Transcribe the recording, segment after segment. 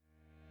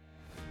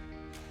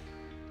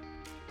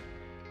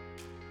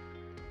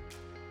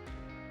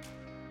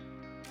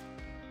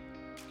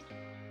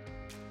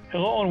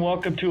Hello and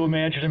welcome to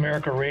Imagine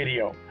America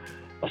Radio,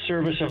 a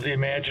service of the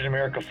Imagine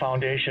America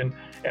Foundation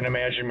and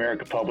Imagine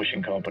America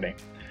Publishing Company.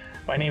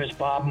 My name is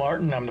Bob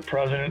Martin. I'm the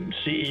president and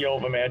CEO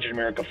of Imagine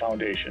America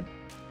Foundation.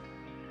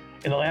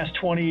 In the last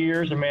 20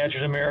 years,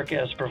 Imagine America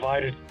has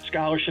provided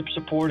scholarship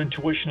support and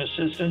tuition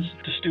assistance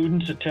to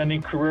students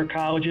attending career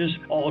colleges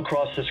all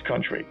across this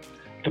country.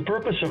 The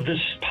purpose of this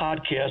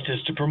podcast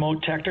is to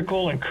promote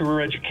technical and career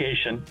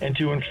education and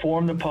to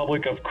inform the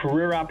public of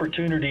career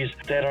opportunities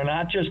that are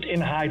not just in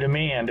high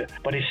demand,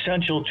 but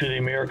essential to the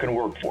American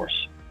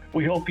workforce.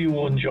 We hope you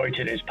will enjoy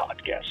today's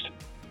podcast.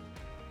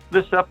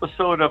 This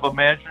episode of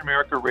Imagine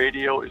America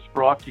Radio is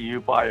brought to you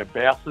by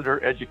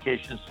Ambassador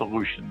Education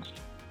Solutions.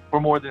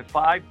 For more than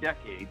 5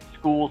 decades,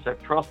 schools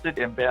have trusted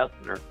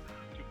Ambassador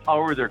to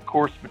power their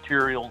course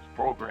materials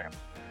programs,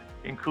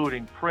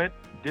 including print,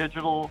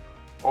 digital,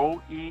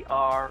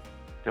 OER,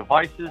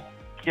 devices,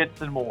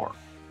 kits, and more.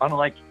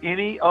 Unlike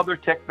any other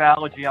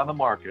technology on the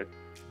market,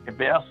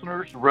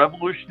 Ambassador's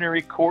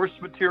revolutionary course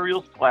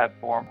materials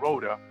platform,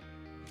 Rhoda,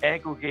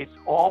 aggregates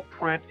all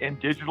print and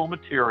digital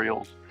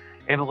materials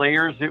and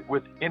layers it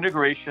with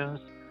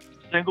integrations,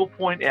 single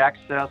point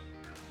access,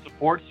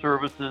 support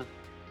services,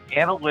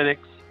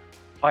 analytics,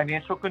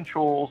 financial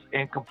controls,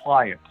 and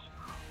compliance,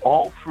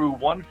 all through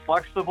one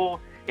flexible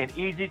and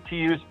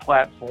easy-to-use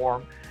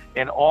platform,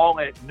 and all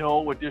at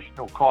no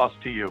additional cost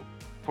to you.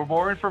 For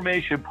more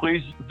information,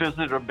 please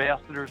visit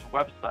Ambassador's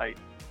website,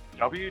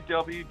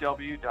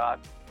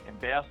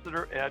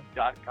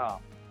 www.ambassadored.com.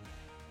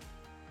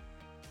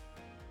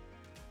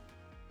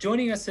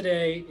 Joining us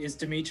today is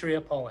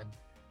Demetria Pullen,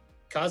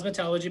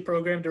 Cosmetology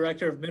Program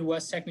Director of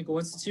Midwest Technical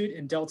Institute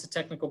and Delta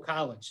Technical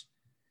College.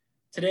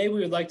 Today, we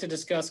would like to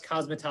discuss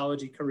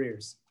cosmetology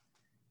careers.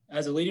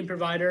 As a leading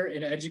provider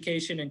in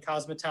education and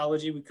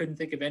cosmetology, we couldn't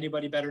think of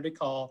anybody better to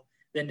call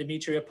than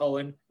Demetria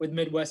Pullen with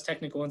Midwest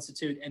Technical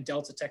Institute and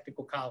Delta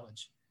Technical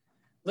College.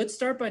 Let's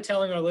start by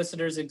telling our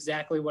listeners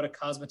exactly what a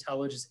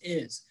cosmetologist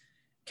is.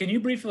 Can you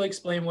briefly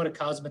explain what a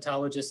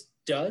cosmetologist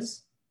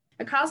does?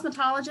 A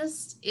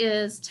cosmetologist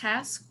is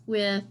tasked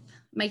with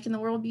making the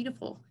world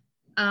beautiful.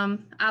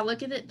 I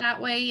look at it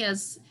that way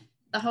as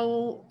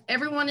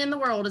everyone in the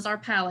world is our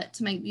palette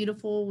to make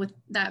beautiful, with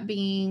that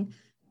being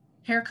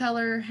hair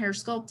color, hair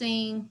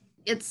sculpting.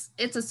 It's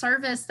a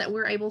service that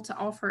we're able to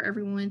offer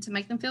everyone to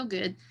make them feel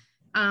good.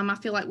 I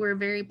feel like we're a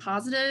very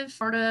positive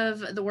part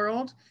of the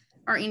world.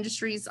 Our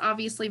industry is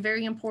obviously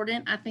very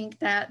important. I think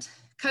that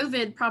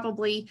COVID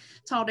probably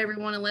taught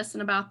everyone a lesson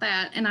about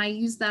that. And I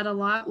use that a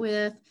lot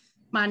with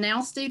my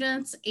now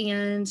students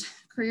and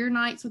career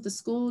nights with the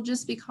school,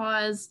 just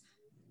because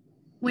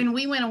when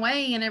we went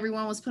away and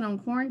everyone was put on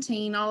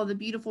quarantine, all of the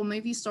beautiful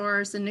movie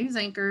stars and news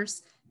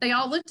anchors, they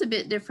all looked a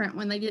bit different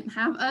when they didn't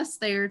have us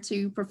there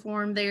to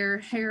perform their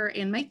hair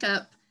and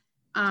makeup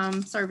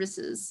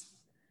services.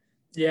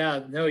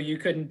 Yeah, no, you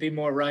couldn't be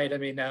more right. I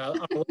mean, our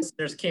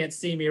listeners can't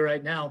see me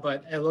right now,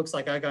 but it looks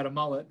like I got a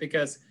mullet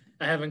because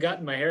I haven't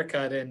gotten my hair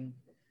cut in,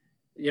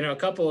 a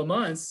couple of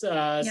months.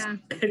 Yeah. So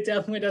it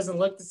definitely doesn't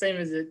look the same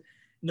as it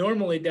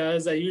normally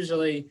does. I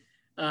usually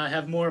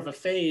have more of a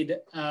fade,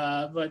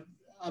 but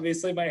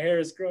obviously my hair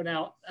has grown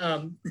out.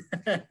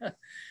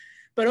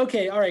 But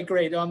okay, all right,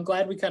 great. I'm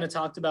glad we kind of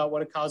talked about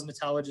what a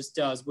cosmetologist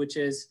does, which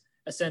is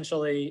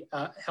essentially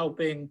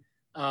helping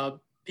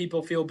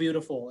people feel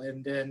beautiful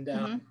and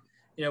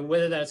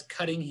whether that's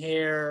cutting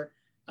hair,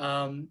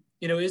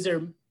 is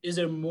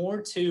there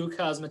more to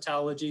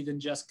cosmetology than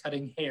just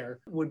cutting hair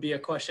would be a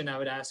question I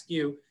would ask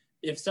you.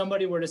 If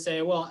somebody were to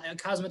say, well, a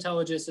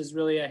cosmetologist is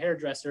really a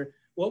hairdresser,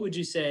 what would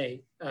you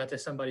say to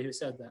somebody who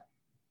said that?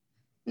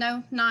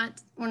 No,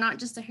 we're not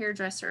just a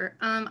hairdresser.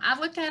 I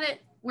look at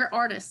it, we're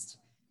artists.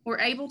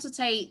 We're able to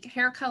take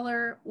hair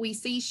color, we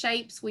see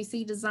shapes, we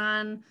see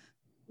design.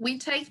 We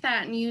take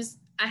that and use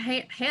a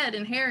head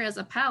and hair as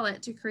a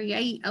palette to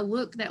create a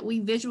look that we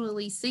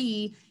visually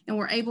see, and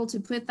we're able to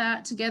put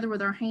that together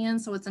with our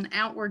hands so it's an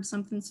outward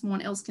something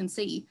someone else can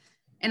see.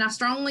 And I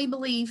strongly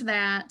believe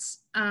that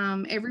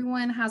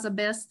everyone has a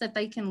best that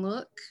they can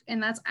look,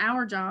 and that's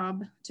our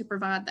job to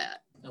provide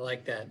that. I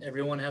like that.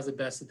 Everyone has the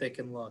best that they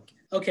can look.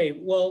 Okay,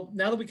 well,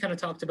 now that we kind of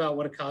talked about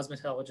what a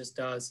cosmetologist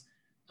does,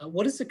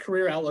 what does the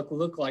career outlook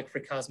look like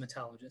for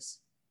cosmetologists?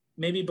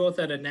 Maybe both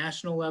at a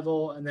national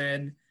level and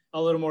then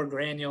a little more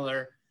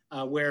granular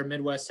where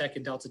Midwest Tech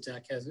and Delta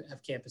Tech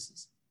have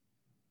campuses.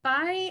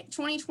 By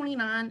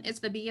 2029, it's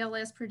the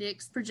BLS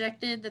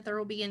projected that there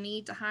will be a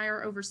need to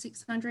hire over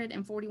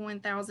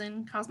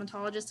 641,000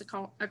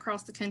 cosmetologists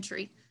across the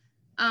country.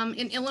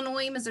 In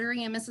Illinois,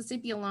 Missouri, and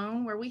Mississippi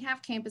alone, where we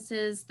have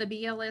campuses, the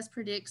BLS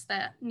predicts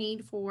that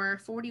need for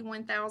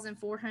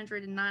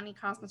 41,490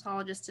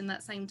 cosmetologists in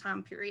that same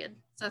time period.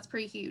 So that's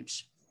pretty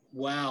huge.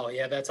 Wow,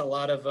 yeah, that's a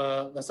lot of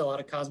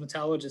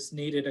cosmetologists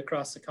needed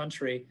across the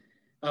country.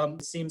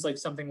 It seems like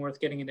something worth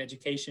getting an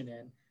education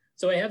in.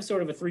 So I have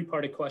sort of a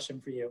three-parted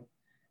question for you.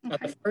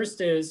 The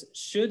first is,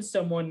 should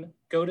someone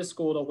go to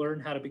school to learn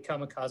how to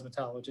become a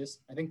cosmetologist?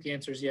 I think the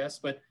answer is yes,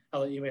 but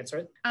I'll let you answer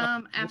it.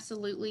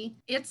 Absolutely.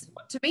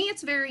 To me,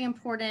 it's very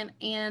important.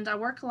 And I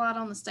work a lot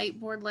on the state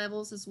board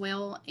levels as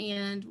well.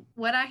 And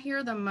what I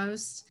hear the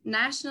most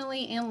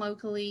nationally and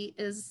locally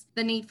is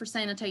the need for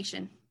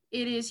sanitation.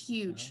 It is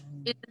huge.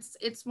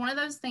 It's one of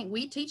those things.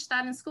 We teach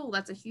that in school.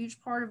 That's a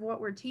huge part of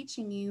what we're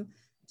teaching you,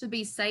 to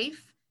be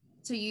safe,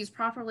 to use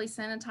properly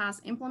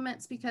sanitized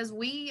implements, because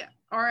we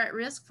are at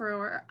risk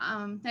for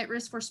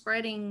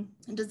spreading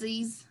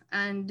disease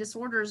and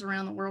disorders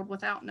around the world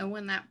without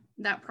knowing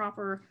that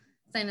proper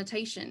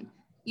sanitation.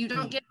 You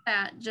don't get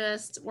that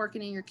just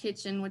working in your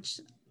kitchen, which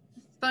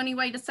funny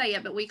way to say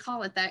it, but we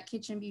call it that,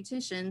 kitchen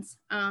beauticians.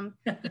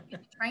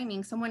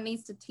 Training. Someone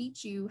needs to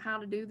teach you how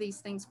to do these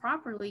things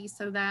properly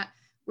so that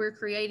we're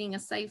creating a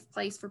safe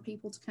place for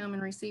people to come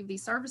and receive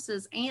these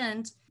services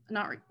and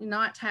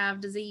not have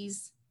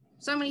disease.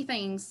 So many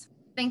things.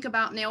 Think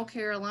about nail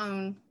care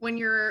alone. When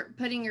you're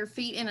putting your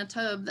feet in a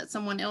tub that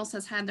someone else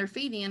has had their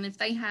feet in, if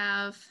they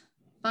have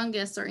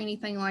fungus or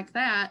anything like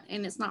that,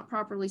 and it's not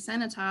properly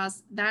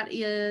sanitized, that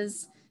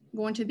is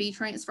going to be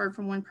transferred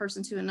from one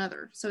person to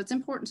another. So it's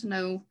important to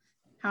know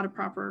how to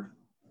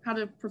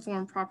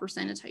perform proper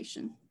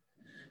sanitation.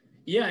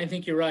 Yeah, I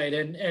think you're right.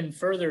 And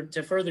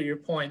to further your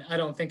point, I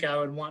don't think I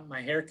would want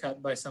my hair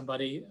cut by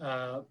somebody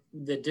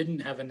that didn't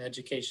have an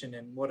education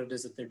in what it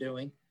is that they're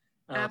doing.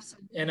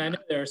 Absolutely. And I know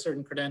there are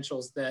certain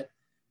credentials that,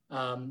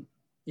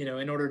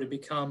 in order to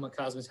become a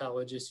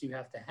cosmetologist, you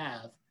have to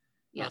have.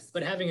 Yes.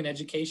 But having an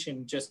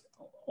education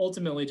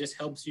ultimately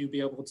helps you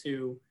be able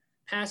to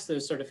pass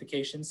those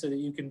certifications so that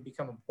you can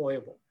become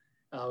employable,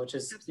 which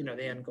is,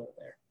 the end goal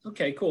there.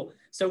 Okay, cool.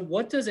 So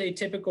what does a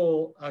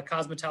typical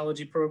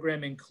cosmetology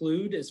program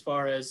include as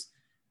far as,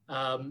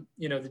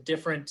 the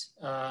different,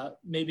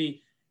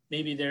 maybe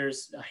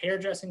there's a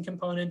hairdressing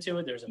component to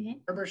it. There's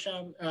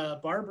a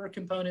barber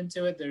component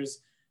to it. There's,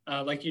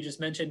 like you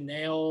just mentioned,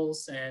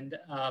 nails and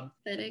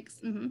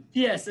aesthetics.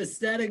 Yes,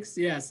 aesthetics.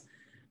 Yes.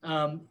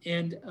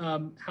 And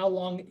how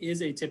long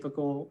is a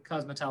typical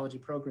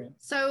cosmetology program?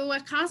 So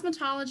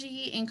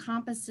cosmetology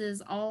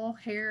encompasses all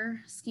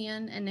hair,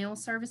 skin, and nail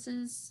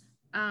services.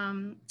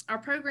 Our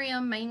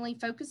program mainly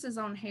focuses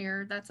on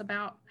hair. That's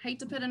about, hate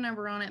to put a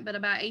number on it, but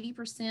about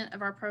 80%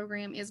 of our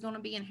program is going to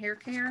be in hair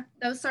care.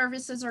 Those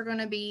services are going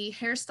to be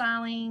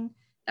hairstyling.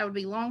 That would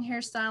be long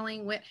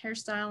hairstyling, wet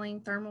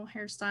hairstyling, thermal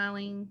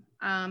hairstyling,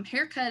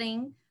 hair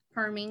cutting,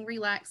 perming,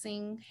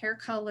 relaxing, hair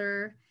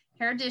color,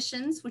 hair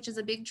additions, which is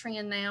a big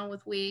trend now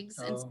with wigs.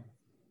 And so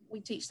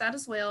we teach that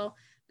as well.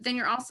 But then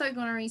you're also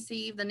going to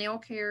receive the nail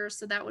care.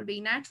 So that would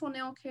be natural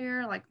nail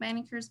care, like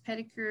manicures,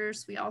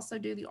 pedicures. We also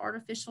do the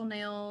artificial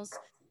nails,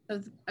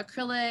 so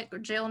acrylic or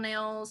gel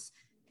nails.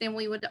 Then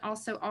we would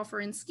also offer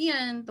in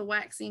skin the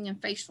waxing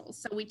and facials.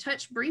 So we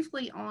touch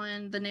briefly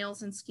on the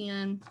nails and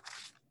skin,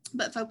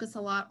 but focus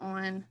a lot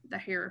on the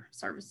hair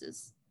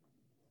services.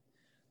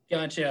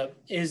 Gotcha.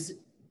 Is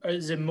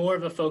it more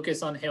of a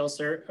focus on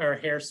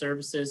hair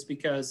services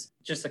because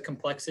just the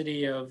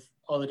complexity of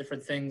all the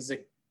different things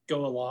that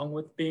go along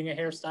with being a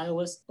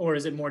hairstylist, or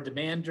is it more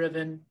demand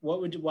driven?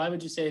 Why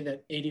would you say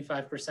that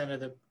 85% of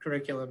the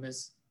curriculum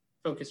is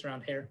focused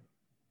around hair?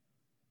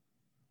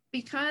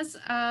 Because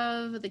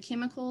of the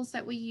chemicals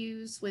that we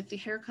use with the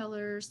hair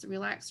colors, the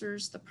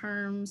relaxers, the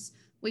perms,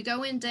 we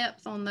go in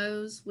depth on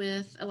those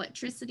with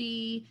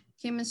electricity,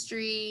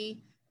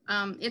 chemistry.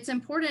 It's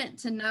important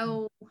to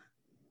know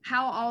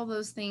how all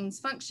those things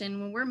function.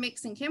 When we're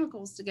mixing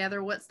chemicals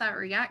together, what's that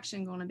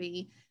reaction going to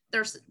be?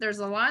 There's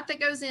a lot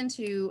that goes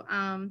into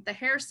the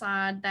hair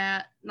side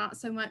that not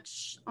so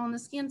much on the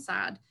skin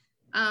side.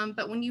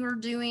 But when you are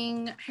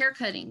doing hair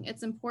cutting,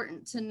 it's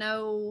important to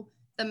know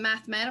the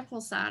mathematical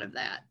side of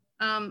that.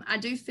 I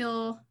do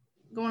feel,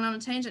 going on a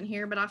tangent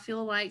here, but I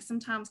feel like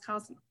sometimes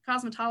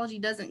cosmetology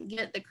doesn't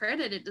get the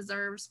credit it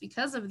deserves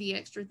because of the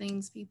extra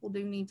things people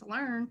do need to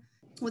learn.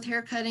 With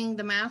hair cutting,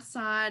 the math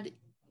side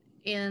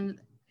and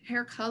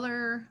hair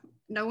color,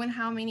 knowing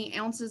how many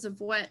ounces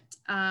of what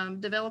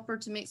developer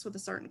to mix with a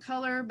certain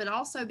color, but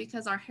also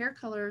because our hair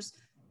colors,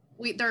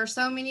 there are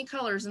so many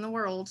colors in the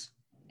world,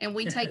 and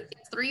we take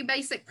 3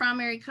 basic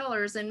primary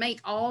colors and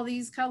make all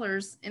these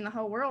colors in the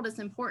whole world. It's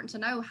important to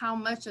know how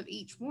much of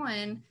each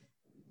one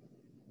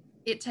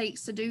it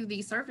takes to do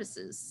these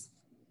services.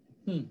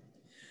 The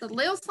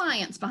little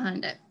science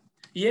behind it.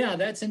 Yeah,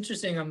 that's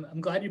interesting.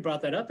 I'm glad you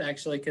brought that up,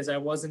 actually, because I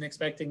wasn't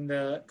expecting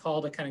the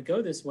call to kind of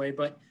go this way.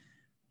 But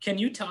can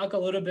you talk a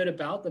little bit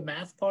about the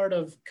math part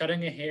of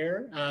cutting a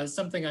hair?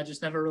 Something I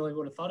just never really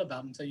would have thought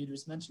about until you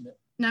just mentioned it.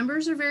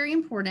 Numbers are very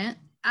important.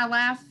 I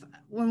laugh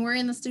when we're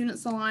in the student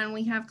salon,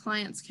 we have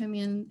clients come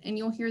in and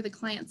you'll hear the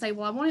client say,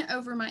 well, I want it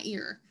over my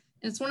ear.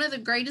 And it's one of the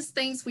greatest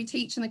things we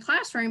teach in the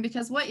classroom,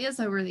 because what is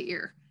over the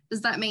ear?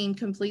 Does that mean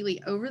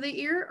completely over the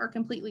ear or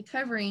completely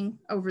covering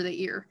over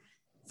the ear?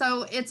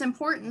 So it's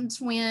important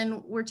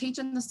when we're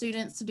teaching the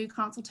students to do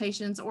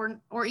consultations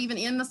or even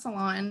in the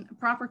salon,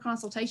 proper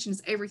consultation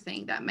is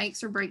everything that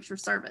makes or breaks your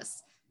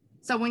service.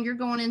 So when you're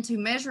going into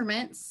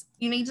measurements,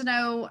 you need to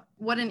know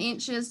what an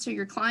inch is to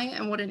your client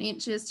and what an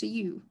inch is to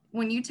you.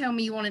 When you tell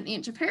me you want an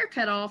inch of hair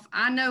cut off,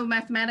 I know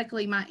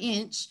mathematically my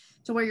inch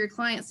to where your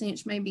client's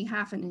inch may be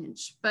half an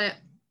inch. But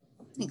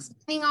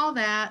explaining all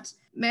that,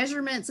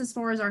 measurements as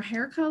far as our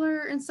hair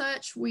color and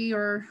such, we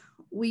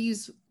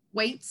use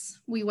weights.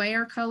 We weigh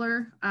our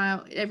color.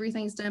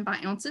 Everything's done by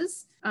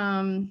ounces.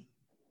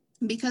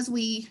 Because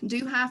we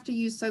do have to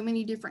use so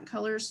many different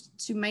colors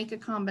to make a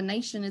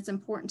combination, it's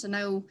important to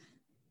know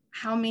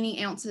how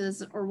many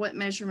ounces or what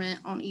measurement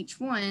on each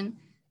one.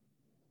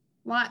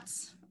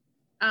 Lots,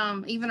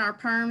 even our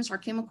perms, our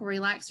chemical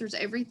relaxers,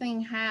 everything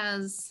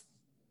has,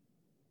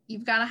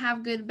 you've got to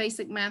have good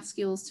basic math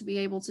skills to be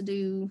able to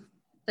do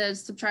the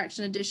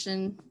subtraction,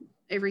 addition,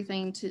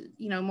 everything to,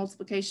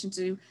 multiplication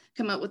to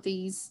come up with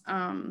these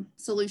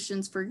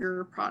solutions for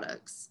your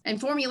products.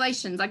 And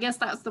formulations, I guess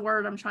that's the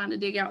word I'm trying to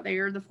dig out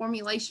there. The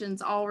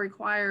formulations all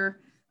require,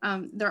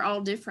 they're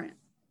all different.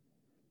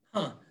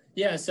 Huh.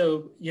 Yeah.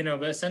 So,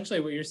 but essentially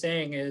what you're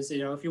saying is,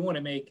 if you want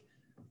to make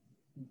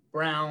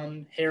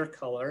brown hair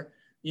color,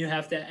 you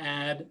have to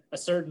add a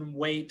certain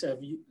weight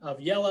of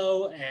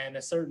yellow and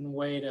a certain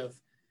weight of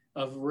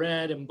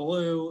red and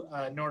blue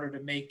in order to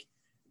make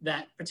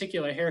that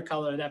particular hair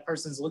color that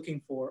person's looking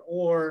for.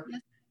 Or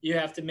you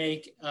have to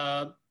make,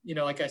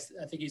 like I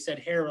think you said,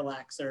 hair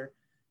relaxer,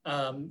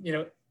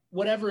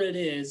 whatever it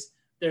is,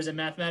 there's a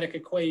mathematic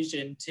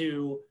equation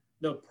to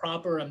the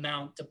proper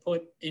amount to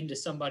put into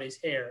somebody's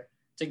hair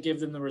to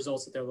give them the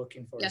results that they're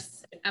looking for.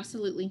 Yes,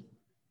 absolutely.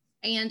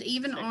 And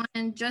even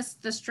on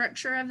just the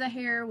structure of the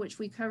hair, which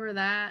we cover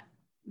that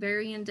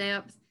very in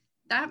depth,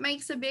 that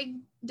makes a big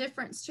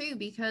difference too,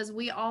 because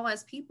we all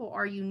as people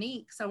are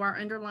unique. So our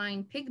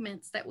underlying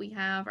pigments that we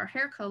have, our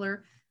hair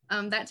color,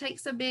 that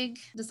takes a big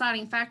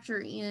deciding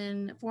factor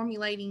in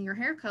formulating your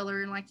hair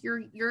color. And like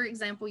your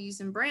example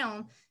using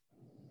brown,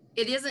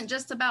 it isn't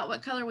just about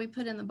what color we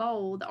put in the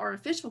bowl, the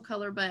artificial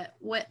color, but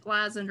what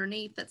lies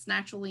underneath that's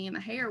naturally in the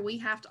hair. We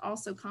have to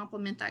also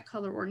complement that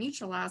color or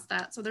neutralize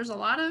that. So there's a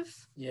lot of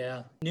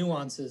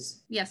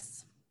nuances.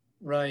 Yes.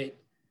 Right.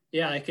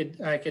 Yeah, I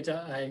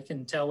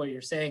can tell what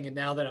you're saying. And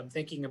now that I'm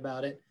thinking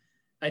about it,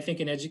 I think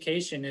an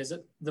education is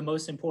the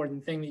most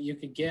important thing that you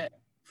could get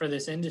for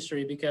this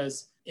industry,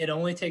 because it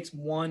only takes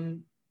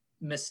one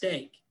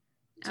mistake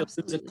to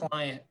lose a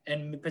client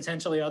and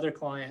potentially other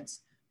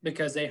clients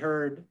because they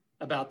heard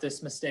about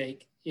this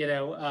mistake,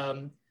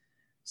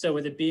 so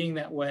with it being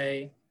that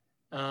way,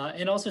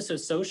 and also so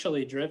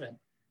socially driven.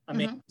 I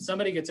mean,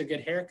 somebody gets a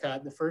good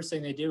haircut, the first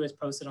thing they do is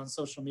post it on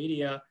social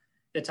media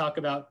to talk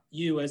about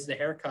you as the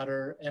hair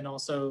cutter and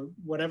also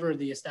whatever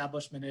the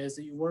establishment is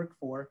that you work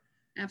for.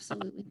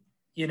 Absolutely.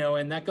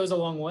 And that goes a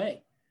long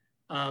way.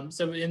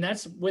 And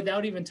that's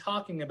without even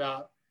talking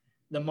about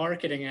the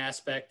marketing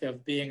aspect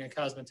of being a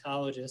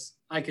cosmetologist.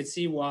 I could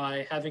see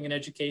why having an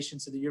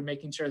education so that you're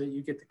making sure that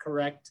you get the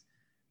correct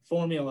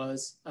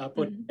formulas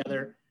put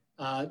together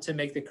to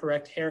make the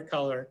correct hair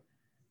color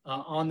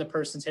on the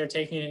person's hair,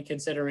 taking into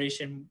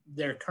consideration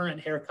their current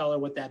hair color,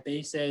 what that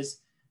base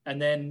is,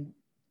 and then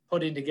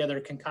putting together,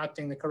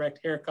 concocting the correct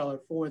hair color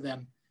for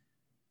them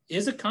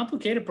is a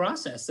complicated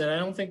process that I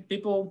don't think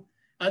people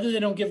either they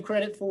don't give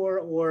credit for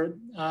or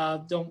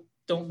don't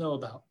know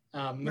about.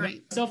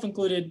 Right. Myself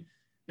included.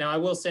 Now I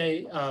will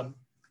say, I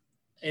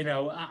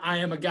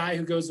am a guy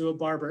who goes to a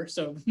barber,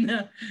 so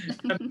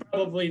I'm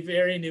probably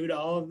very new to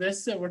all of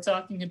this that we're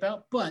talking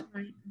about. But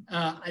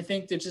I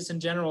think that just in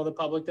general, the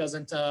public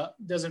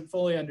doesn't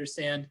fully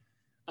understand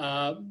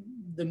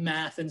the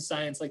math and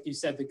science, like you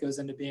said, that goes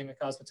into being a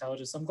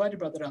cosmetologist. So I'm glad you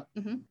brought that up.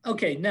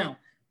 Okay, now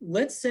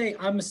let's say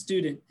I'm a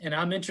student and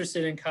I'm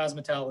interested in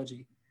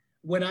cosmetology.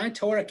 When I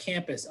tour a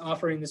campus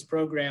offering this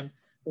program,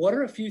 what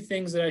are a few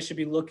things that I should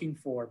be looking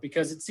for?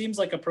 Because it seems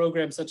like a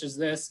program such as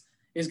this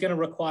is going to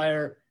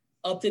require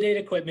up-to-date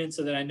equipment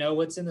so that I know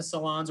what's in the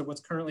salons or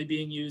what's currently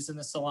being used in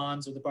the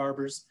salons or the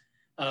barbers.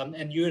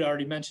 And you had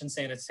already mentioned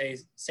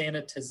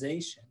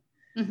sanitization.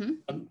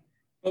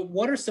 But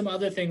what are some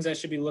other things I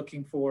should be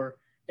looking for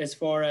as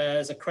far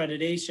as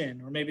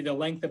accreditation or maybe the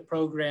length of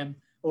program,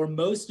 or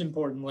most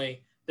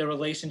importantly, the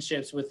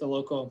relationships with the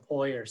local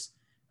employers?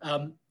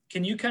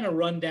 Can you kind of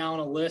run down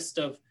a list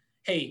of,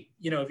 hey,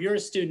 if you're a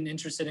student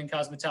interested in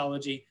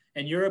cosmetology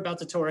and you're about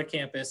to tour a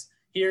campus,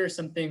 here are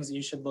some things that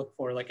you should look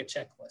for, like a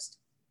checklist?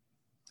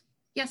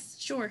 Yes,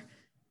 sure.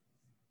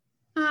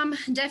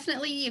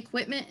 Definitely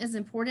equipment is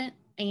important.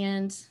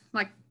 And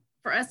like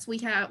for us, we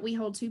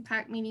hold 2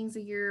 PAC meetings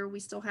a year. We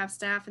still have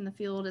staff in the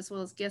field as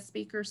well as guest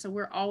speakers. So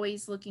we're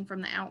always looking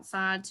from the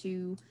outside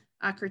to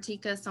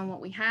critique us on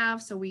what we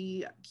have. So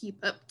we keep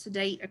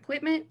up-to-date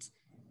equipment.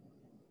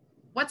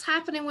 What's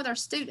happening with our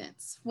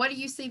students? What do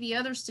you see the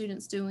other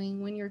students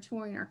doing when you're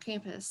touring our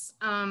campus?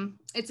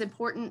 It's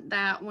important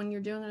that when you're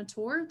doing a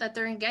tour that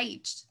they're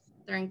engaged.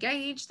 They're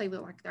engaged, they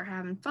look like they're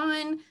having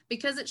fun,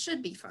 because it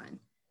should be fun.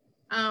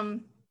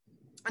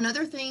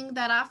 Another thing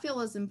that I feel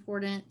is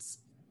important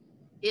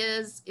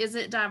is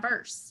it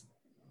diverse?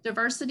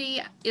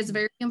 Diversity is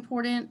very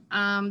important.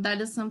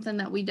 That is something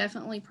that we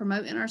definitely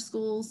promote in our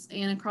schools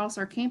and across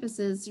our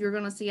campuses. You're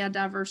going to see a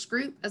diverse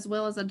group as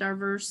well as a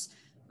diverse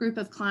group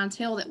of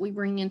clientele that we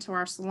bring into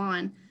our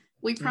salon.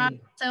 We pride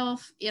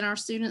ourselves in our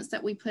students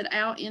that we put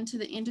out into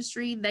the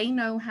industry. They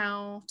know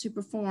how to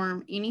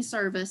perform any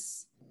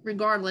service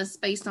regardless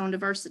based on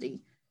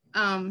diversity.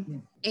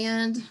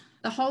 And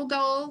the whole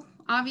goal,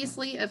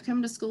 obviously, of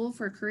coming to school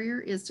for a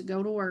career is to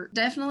go to work.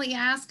 Definitely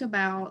ask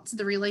about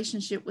the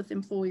relationship with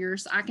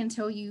employers. I can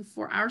tell you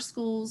for our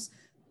schools,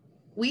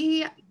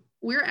 we're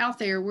out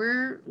there.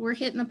 We're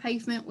hitting the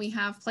pavement. We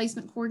have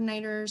placement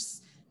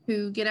coordinators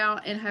who get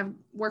out and have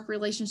work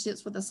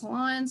relationships with the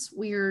salons.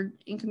 We're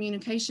in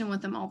communication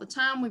with them all the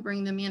time. We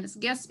bring them in as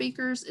guest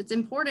speakers. It's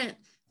important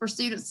for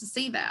students to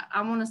see that.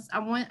 I want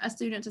a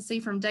student to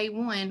see from day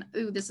one,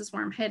 ooh, this is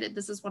where I'm headed.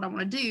 This is what I want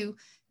to do.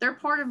 They're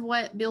part of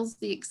what builds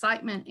the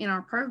excitement in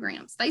our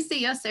programs. They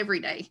see us every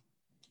day.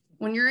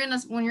 When you're in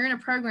a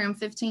program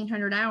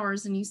 1,500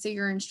 hours and you see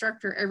your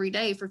instructor every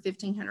day for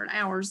 1,500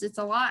 hours, it's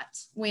a lot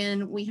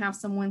when we have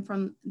someone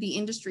from the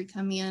industry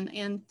come in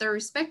and they're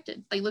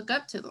respected. They look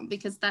up to them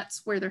because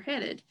that's where they're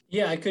headed.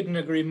 Yeah, I couldn't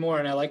agree more.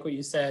 And I like what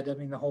you said. I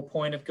mean, the whole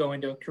point of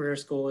going to a career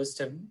school is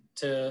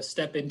to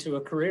step into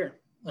a career.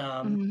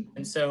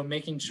 And so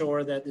making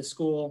sure that the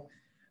school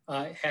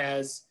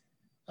has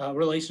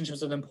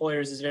relationships with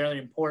employers is very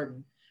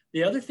important.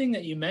 The other thing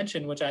that you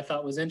mentioned, which I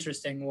thought was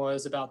interesting,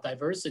 was about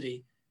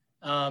diversity.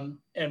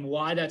 And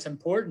why that's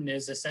important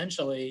is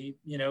essentially,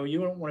 you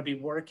don't want to be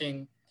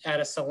working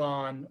at a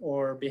salon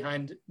or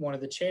behind one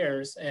of the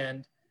chairs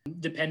and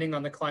depending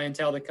on the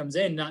clientele that comes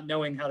in, not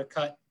knowing how to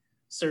cut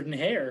certain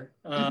hair.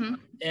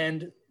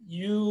 And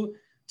you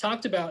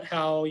talked about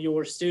how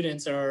your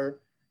students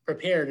are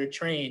prepared or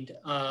trained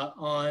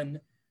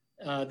on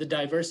the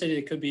diversity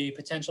that could be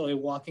potentially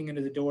walking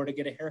into the door to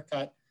get a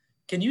haircut.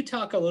 Can you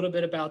talk a little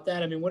bit about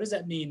that? I mean, what does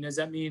that mean? Does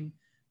that mean,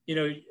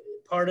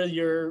 part of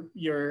your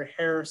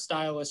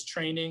hairstylist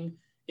training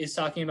is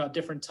talking about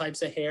different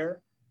types of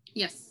hair?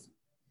 Yes.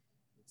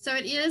 So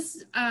it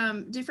is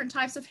different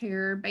types of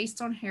hair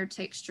based on hair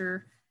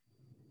texture.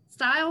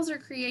 Styles are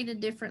created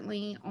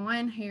differently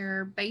on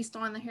hair based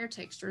on the hair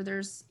texture.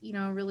 There's,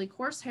 really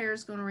coarse hair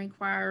is going to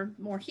require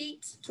more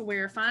heat to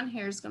where fine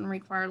hair is going to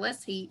require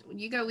less heat. When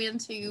you go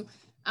into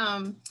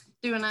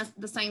doing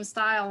the same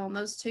style on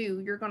those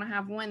two, you're going to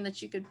have one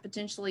that you could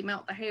potentially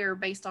melt the hair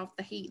based off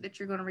the heat that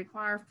you're going to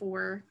require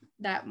for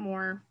that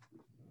more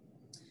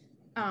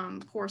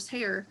coarse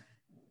hair.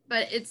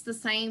 But it's the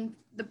same,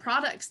 the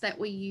products that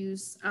we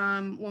use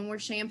when we're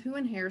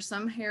shampooing hair.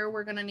 Some hair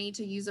we're going to need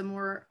to use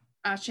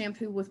a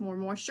shampoo with more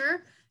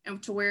moisture,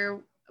 and to where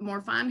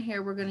more fine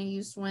hair, we're going to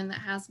use one that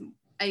has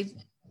a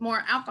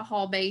more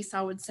alcohol base,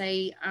 I would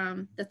say,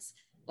 that's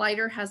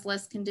lighter, has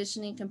less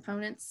conditioning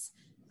components.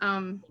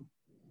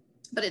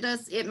 But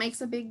it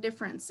makes a big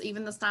difference.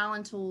 Even the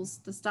styling tools,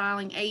 the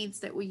styling aids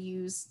that we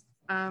use,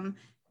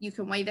 you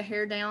can weigh the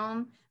hair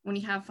down. When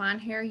you have fine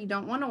hair, you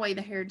don't want to weigh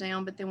the hair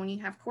down, but then when you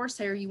have coarse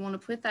hair, you want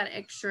to put that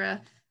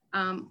extra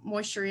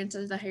moisture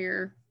into the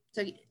hair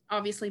to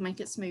obviously make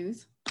it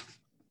smooth.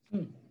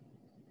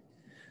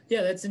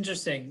 Yeah, that's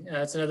interesting.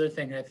 That's another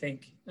thing I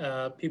think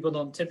people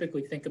don't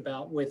typically think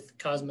about with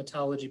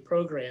cosmetology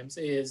programs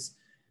is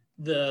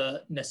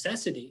the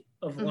necessity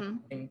of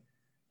learning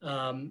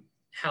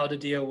how to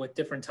deal with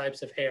different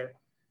types of hair.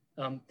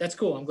 That's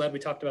cool. I'm glad we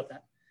talked about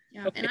that.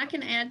 Yeah, okay. And I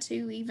can add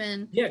to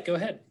even. Yeah, go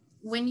ahead.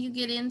 When you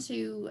get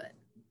into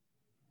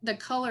the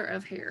color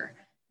of hair,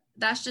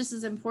 that's just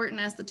as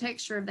important as the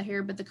texture of the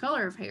hair, but the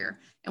color of hair.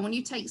 And when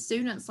you take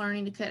students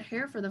learning to cut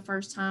hair for the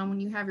first time, when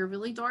you have your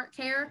really dark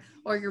hair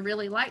or your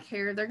really light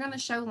hair, they're going to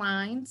show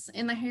lines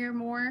in the hair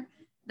more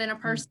than a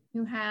person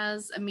who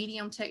has a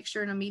medium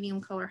texture and a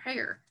medium color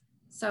hair.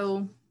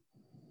 So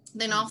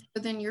then also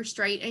then you're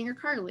straight and you're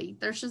curly.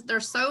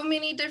 There's so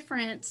many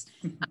different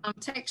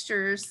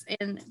textures,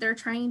 and they're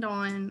trained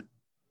on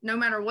no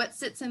matter what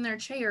sits in their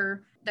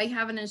chair, they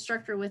have an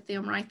instructor with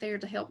them right there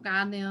to help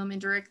guide them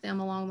and direct them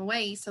along the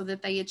way so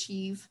that they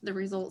achieve the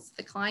results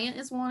the client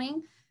is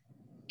wanting.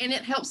 And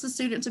it helps the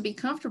student to be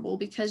comfortable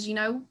because,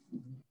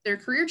 their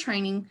career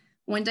training,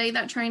 one day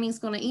that training is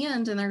going to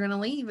end and they're going to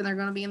leave and they're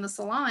going to be in the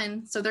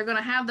salon. So they're going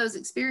to have those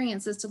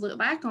experiences to look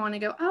back on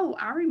and go, oh,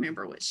 I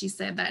remember what she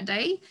said that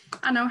day.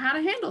 I know how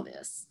to handle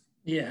this.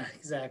 Yeah,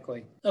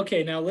 exactly.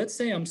 Okay, now let's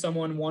say I'm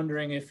someone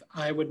wondering if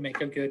I would make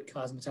a good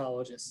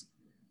cosmetologist.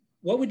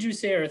 What would you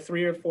say are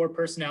 3 or 4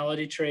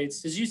 personality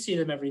traits, as you see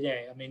them every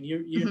day? I mean,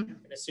 you're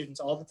students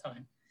all the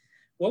time.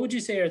 What would you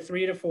say are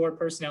 3 to 4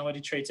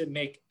 personality traits that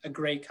make a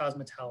great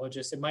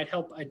cosmetologist? It might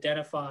help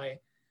identify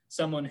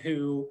someone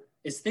who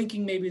is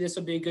thinking maybe this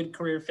would be a good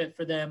career fit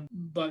for them,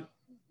 but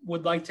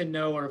would like to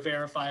know or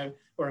verify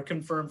or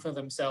confirm for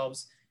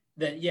themselves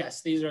that,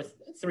 yes, these are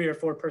 3 or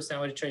 4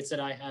 personality traits that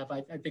I have.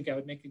 I think I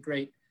would make a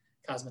great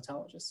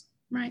cosmetologist.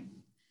 Right.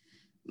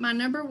 My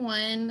number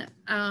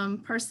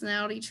 1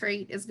 personality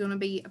trait is going to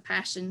be a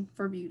passion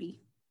for beauty.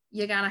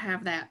 You got to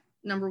have that,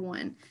 number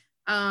 1.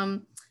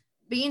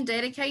 Being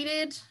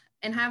dedicated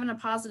And having a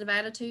positive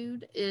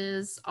attitude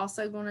is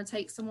also going to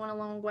take someone a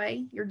long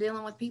way. You're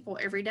dealing with people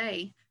every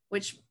day,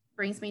 which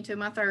brings me to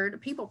my third, a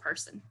people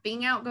person.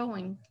 Being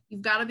outgoing.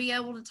 You've got to be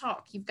able to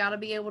talk. You've got to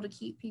be able to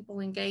keep people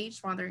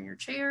engaged while they're in your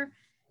chair.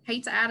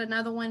 Hate to add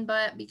another one,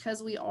 but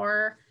because we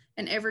are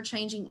an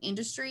ever-changing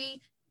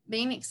industry,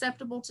 being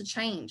acceptable to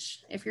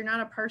change. If you're not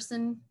a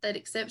person that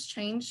accepts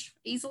change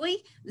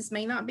easily, this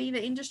may not be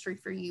the industry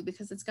for you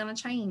because it's going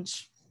to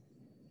change.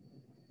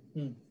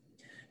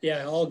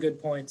 Yeah, all good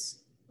points.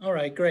 All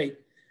right, great.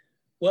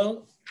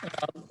 Well,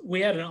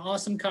 we had an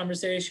awesome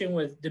conversation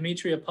with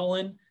Demetria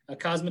Pullen, a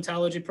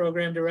cosmetology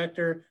program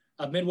director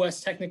of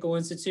Midwest Technical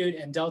Institute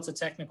and Delta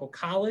Technical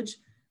College.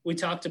 We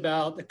talked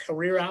about the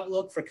career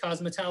outlook for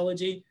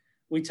cosmetology.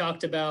 We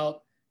talked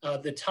about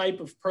the type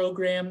of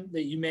program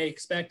that you may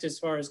expect as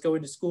far as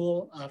going to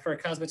school for a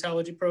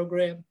cosmetology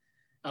program,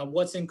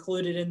 what's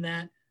included in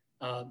that.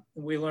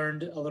 We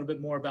learned a little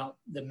bit more about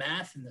the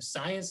math and the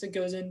science that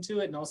goes into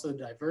it, and also the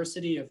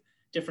diversity of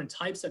different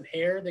types of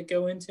hair that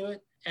go into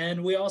it.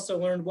 And we also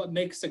learned what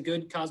makes a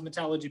good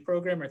cosmetology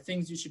program or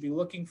things you should be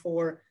looking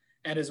for,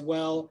 and as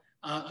well,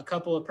 a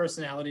couple of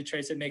personality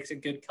traits that makes a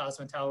good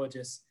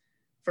cosmetologist.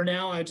 For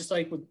now, I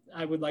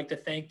would like to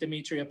thank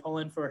Demetria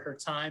Pullen for her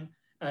time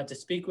to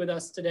speak with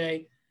us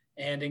today,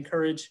 and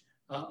encourage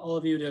all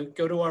of you to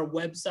go to our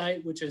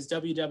website, which is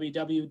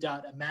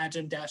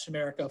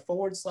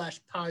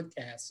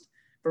www.imagine-america.com/podcast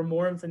for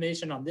more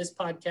information on this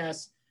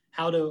podcast,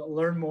 how to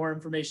learn more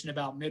information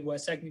about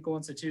Midwest Technical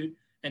Institute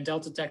and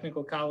Delta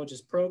Technical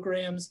College's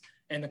programs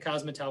and the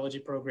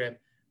cosmetology program.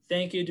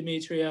 Thank you,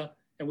 Demetria,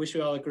 and wish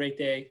you all a great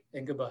day,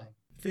 and goodbye.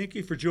 Thank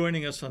you for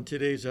joining us on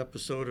today's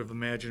episode of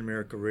Imagine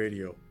America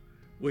Radio.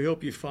 We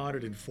hope you found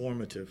it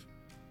informative.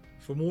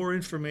 For more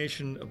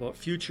information about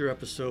future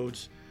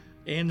episodes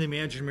and the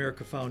Imagine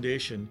America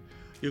Foundation,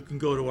 you can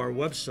go to our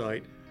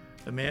website,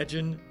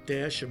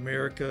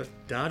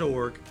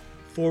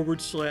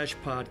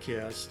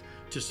 imagine-america.org/podcast,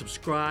 to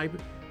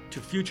subscribe to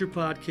future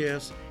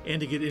podcasts and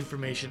to get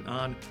information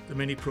on the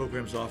many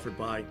programs offered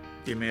by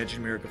the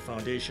Imagine America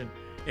Foundation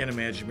and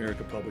Imagine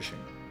America Publishing.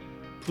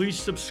 Please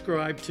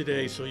subscribe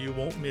today so you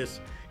won't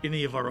miss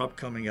any of our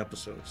upcoming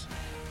episodes.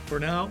 For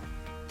now,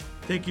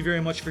 thank you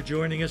very much for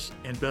joining us,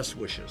 and best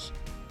wishes.